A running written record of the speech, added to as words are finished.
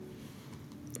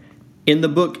In the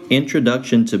book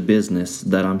Introduction to Business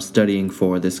that I'm studying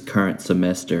for this current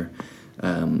semester,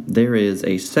 there is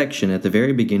a section at the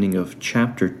very beginning of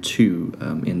chapter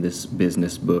 2 in this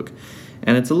business book,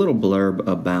 and it's a little blurb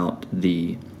about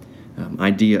the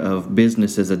idea of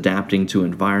businesses adapting to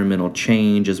environmental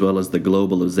change as well as the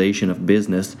globalization of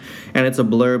business. And it's a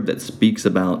blurb that speaks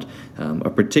about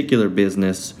a particular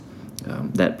business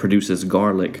that produces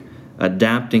garlic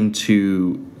adapting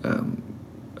to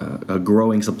a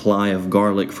growing supply of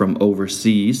garlic from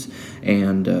overseas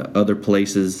and other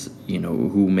places,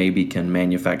 who maybe can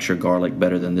manufacture garlic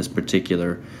better than this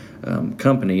particular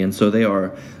company. And so they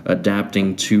are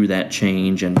adapting to that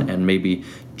change and maybe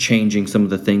changing some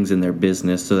of the things in their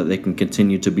business so that they can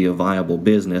continue to be a viable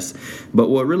business. But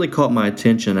what really caught my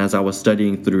attention as I was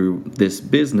studying through this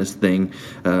business thing,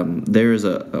 there is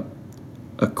a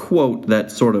quote that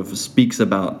sort of speaks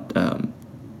about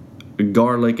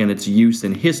garlic and its use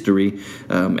in history,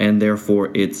 and therefore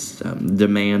its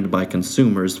demand by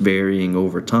consumers varying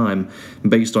over time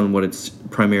based on what it's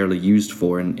primarily used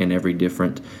for in every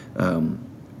different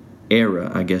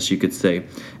era, I guess you could say.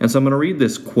 And so I'm going to read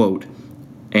this quote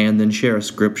and then share a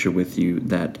scripture with you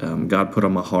that God put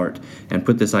on my heart and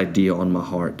put this idea on my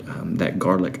heart that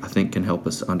garlic, I think, can help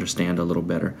us understand a little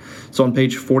better. So on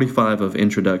page 45 of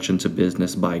Introduction to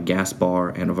Business by Gaspar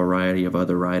and a variety of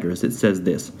other writers, it says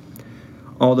this: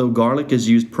 although garlic is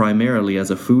used primarily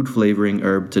as a food flavoring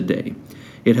herb today,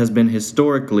 it has been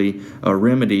historically a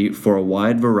remedy for a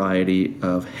wide variety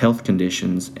of health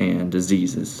conditions and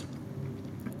diseases.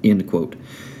 End quote.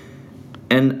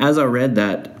 And as I read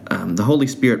that, the Holy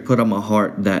Spirit put on my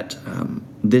heart that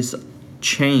this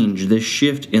change, this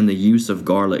shift in the use of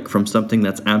garlic from something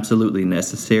that's absolutely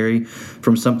necessary,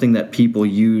 from something that people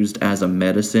used as a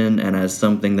medicine and as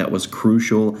something that was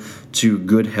crucial to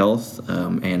good health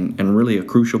and really a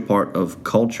crucial part of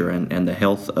culture and the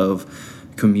health of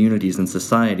communities and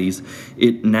societies,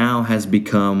 it now has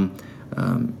become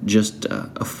just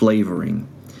a flavoring.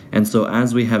 And so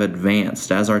as we have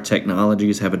advanced, as our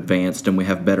technologies have advanced and we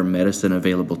have better medicine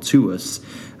available to us,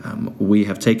 we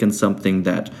have taken something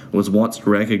that was once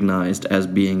recognized as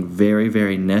being very,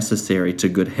 very necessary to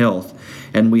good health,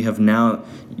 and we have now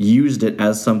used it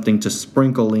as something to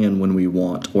sprinkle in when we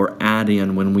want or add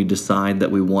in when we decide that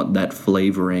we want that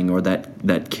flavoring or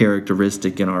that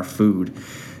characteristic in our food.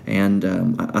 And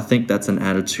I think that's an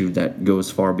attitude that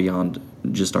goes far beyond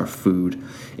just our food.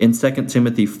 In 2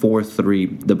 Timothy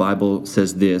 4:3, the Bible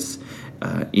says this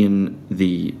in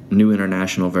the New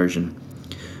International Version: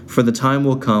 for the time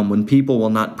will come when people will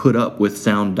not put up with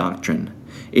sound doctrine.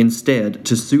 Instead,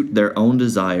 to suit their own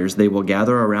desires, they will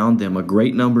gather around them a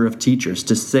great number of teachers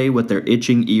to say what their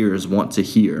itching ears want to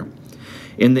hear.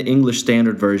 In the English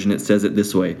Standard Version, it says it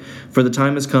this way: for the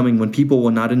time is coming when people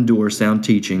will not endure sound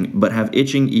teaching, but have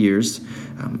itching ears.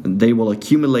 They will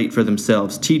accumulate for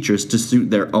themselves teachers to suit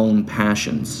their own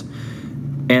passions.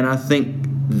 And I think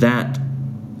that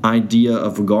idea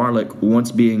of garlic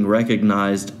once being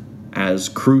recognized as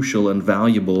crucial and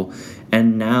valuable,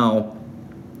 and now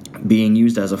being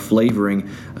used as a flavoring,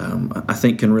 I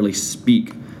think can really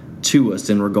speak to us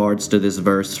in regards to this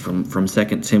verse from 2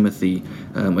 Timothy,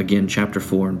 again, chapter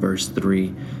 4 and verse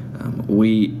 3.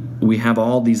 We have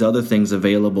all these other things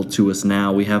available to us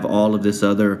now. We have all of this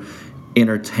other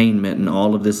entertainment and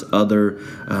all of this other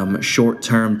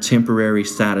short-term temporary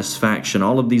satisfaction,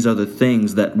 all of these other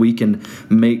things that we can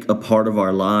make a part of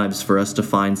our lives for us to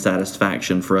find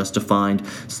satisfaction, for us to find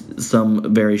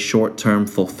some very short-term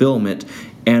fulfillment.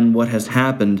 And what has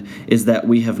happened is that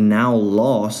we have now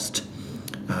lost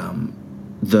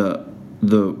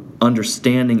the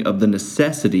understanding of the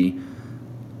necessity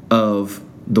of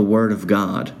the Word of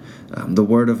God. The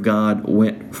Word of God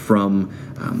went from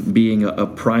being a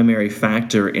primary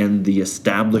factor in the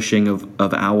establishing of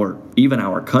even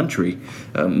our country,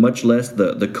 much less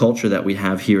the culture that we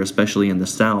have here, especially in the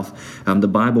South. The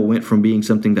Bible went from being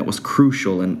something that was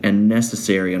crucial and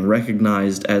necessary and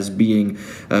recognized as being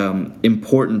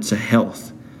important to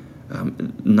health.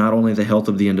 Not only the health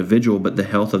of the individual, but the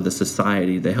health of the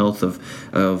society, the health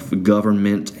of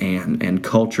government and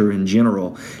culture in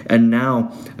general. And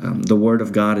now the Word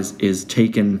of God is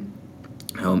taken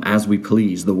as we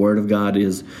please. The Word of God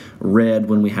is read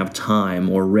when we have time,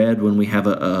 or read when we have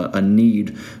a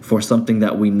need for something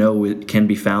that we know it can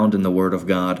be found in the Word of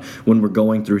God. When we're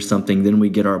going through something, then we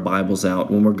get our Bibles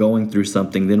out. When we're going through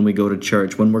something, then we go to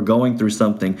church. When we're going through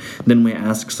something, then we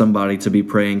ask somebody to be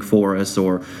praying for us,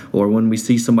 or when we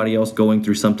see somebody else going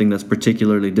through something that's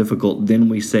particularly difficult, then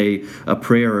we say a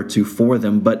prayer or two for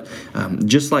them. But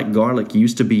just like garlic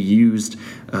used to be used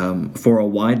for a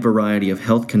wide variety of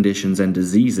health conditions and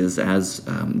diseases, as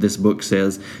this book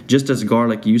says. Just as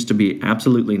garlic used to be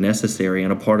absolutely necessary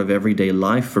and a part of everyday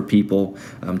life for people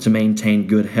to maintain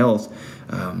good health,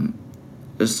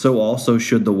 so also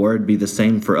should the word be the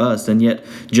same for us. And yet,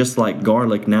 just like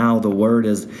garlic, now the word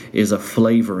is a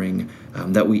flavoring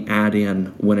that we add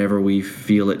in whenever we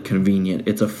feel it convenient.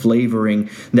 It's a flavoring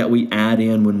that we add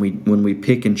in when we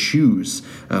pick and choose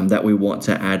that we want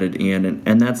to add it in,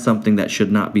 and that's something that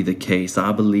should not be the case.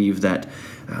 I believe that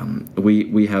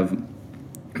we have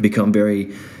become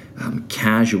very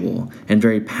casual and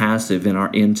very passive in our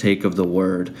intake of the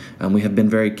word. We have been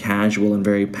very casual and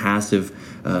very passive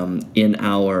in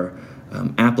our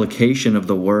application of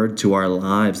the word to our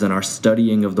lives and our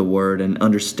studying of the word and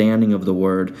understanding of the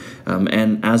word.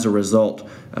 And as a result,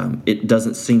 it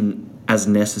doesn't seem as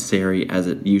necessary as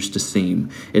it used to seem.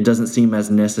 It doesn't seem as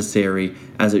necessary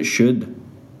as it should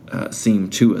seem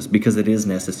to us, because it is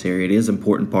necessary. It is an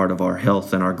important part of our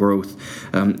health and our growth,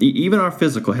 even our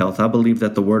physical health. I believe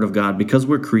that the Word of God, because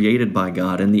we're created by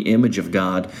God in the image of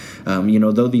God,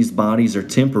 though these bodies are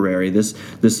temporary, this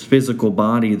physical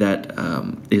body that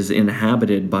is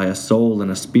inhabited by a soul and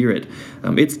a spirit,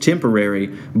 it's temporary,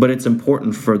 but it's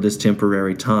important for this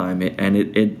temporary time.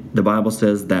 The Bible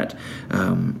says that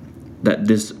that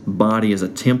this body is a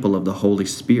temple of the Holy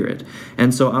Spirit.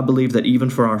 And so I believe that even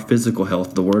for our physical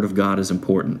health, the Word of God is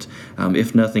important.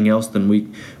 If nothing else, then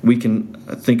we can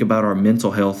think about our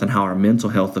mental health and how our mental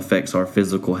health affects our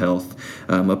physical health.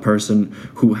 A person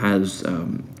who has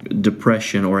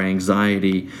depression or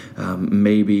anxiety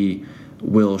maybe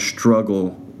will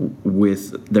struggle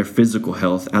with their physical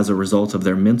health as a result of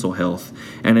their mental health.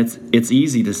 And it's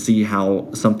easy to see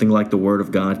how something like the Word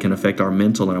of God can affect our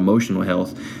mental and emotional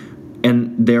health,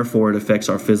 and therefore it affects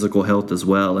our physical health as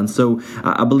well. And so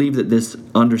I believe that this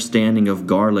understanding of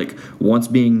garlic, once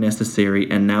being necessary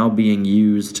and now being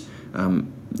used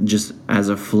just as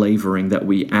a flavoring that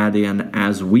we add in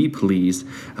as we please,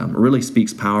 really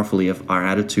speaks powerfully of our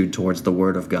attitude towards the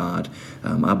Word of God.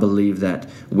 I believe that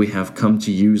we have come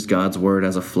to use God's Word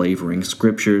as a flavoring.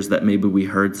 Scriptures that maybe we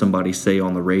heard somebody say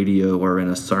on the radio or in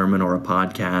a sermon or a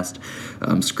podcast,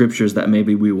 scriptures that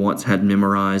maybe we once had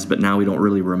memorized, but now we don't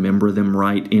really remember them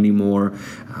right anymore.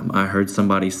 I heard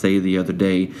somebody say the other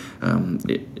day,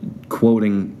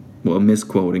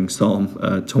 misquoting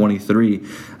Psalm 23,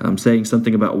 saying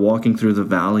something about walking through the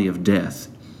valley of death.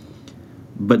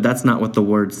 But that's not what the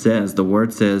Word says. The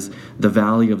Word says the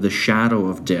valley of the shadow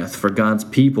of death. For God's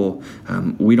people,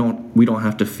 we don't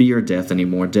have to fear death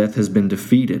anymore. Death has been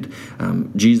defeated.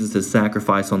 Jesus'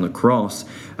 sacrifice on the cross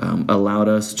allowed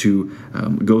us to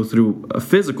go through a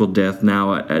physical death.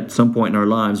 Now, at some point in our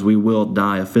lives, we will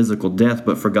die a physical death.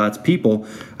 But for God's people,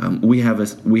 we have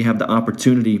the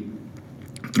opportunity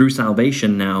through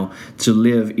salvation now to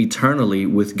live eternally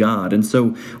with God. And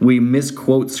so we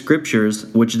misquote scriptures,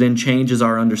 which then changes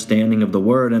our understanding of the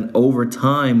Word, and over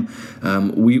time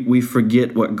we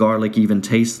forget what garlic even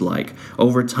tastes like.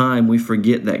 Over time we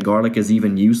forget that garlic is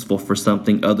even useful for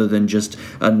something other than just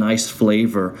a nice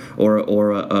flavor or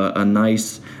a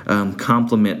nice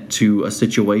complement to a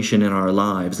situation in our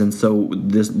lives. And so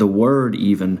the Word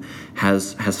even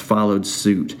has followed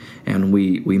suit, and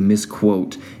we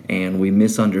misquote and we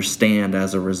misunderstand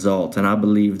as a result. And I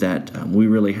believe that we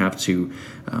really have to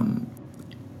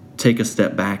take a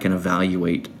step back and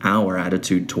evaluate our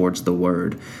attitude towards the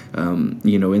Word. In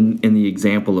the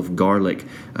example of garlic,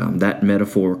 that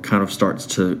metaphor kind of starts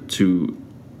to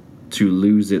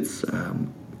lose its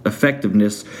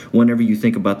effectiveness whenever you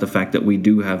think about the fact that we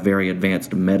do have very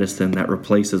advanced medicine that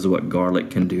replaces what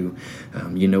garlic can do.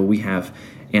 We have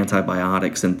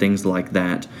antibiotics and things like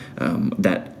that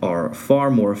that are far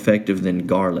more effective than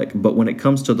garlic. But when it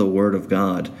comes to the Word of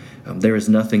God, there is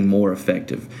nothing more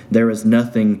effective. There is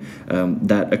nothing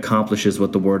that accomplishes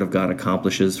what the Word of God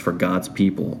accomplishes for God's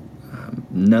people.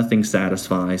 Nothing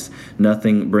satisfies,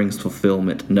 nothing brings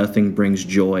fulfillment, nothing brings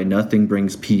joy, nothing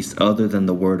brings peace other than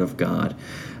the Word of God.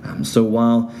 So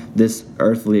while this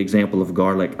earthly example of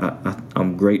garlic,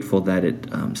 I'm grateful that it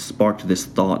sparked this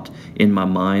thought in my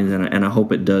mind, and I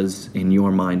hope it does in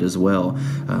your mind as well.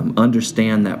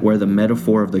 Understand that where the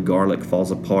metaphor of the garlic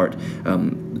falls apart,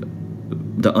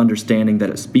 the understanding that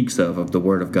it speaks of the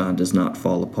Word of God does not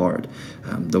fall apart.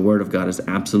 The Word of God is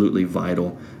absolutely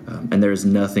vital, and there is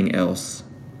nothing else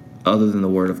other than the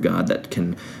Word of God that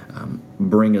can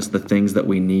bring us the things that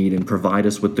we need and provide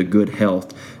us with the good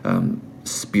health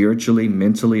spiritually,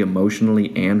 mentally,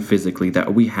 emotionally, and physically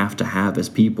that we have to have as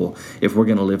people if we're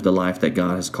going to live the life that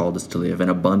God has called us to live, an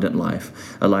abundant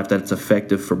life, a life that's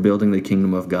effective for building the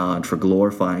kingdom of God, for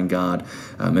glorifying God,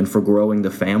 and for growing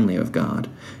the family of God.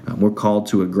 We're called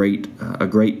to a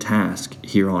great task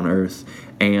here on earth,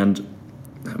 and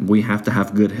we have to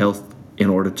have good health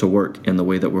in order to work in the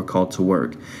way that we're called to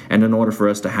work. And in order for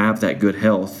us to have that good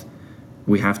health,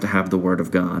 we have to have the Word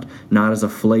of God, not as a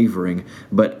flavoring,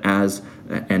 but as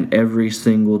an every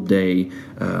single day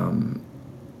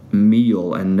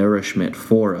meal and nourishment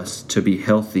for us to be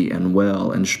healthy and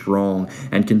well and strong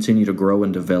and continue to grow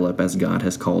and develop as God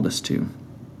has called us to.